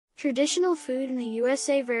Traditional food in the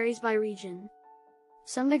USA varies by region.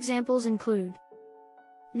 Some examples include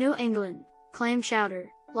New England, clam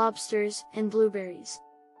chowder, lobsters, and blueberries.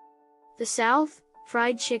 The South,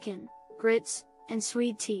 fried chicken, grits, and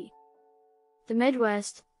sweet tea. The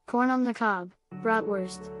Midwest, corn on the cob,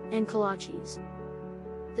 bratwurst, and kolaches.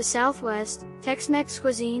 The Southwest, Tex-Mex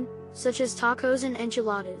cuisine, such as tacos and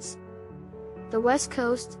enchiladas. The West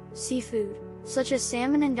Coast, seafood, such as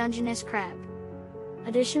salmon and Dungeness crab.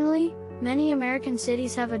 Additionally, many American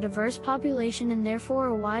cities have a diverse population and therefore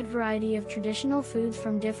a wide variety of traditional foods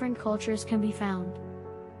from different cultures can be found.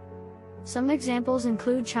 Some examples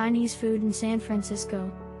include Chinese food in San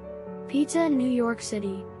Francisco, pizza in New York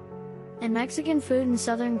City, and Mexican food in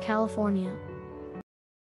Southern California.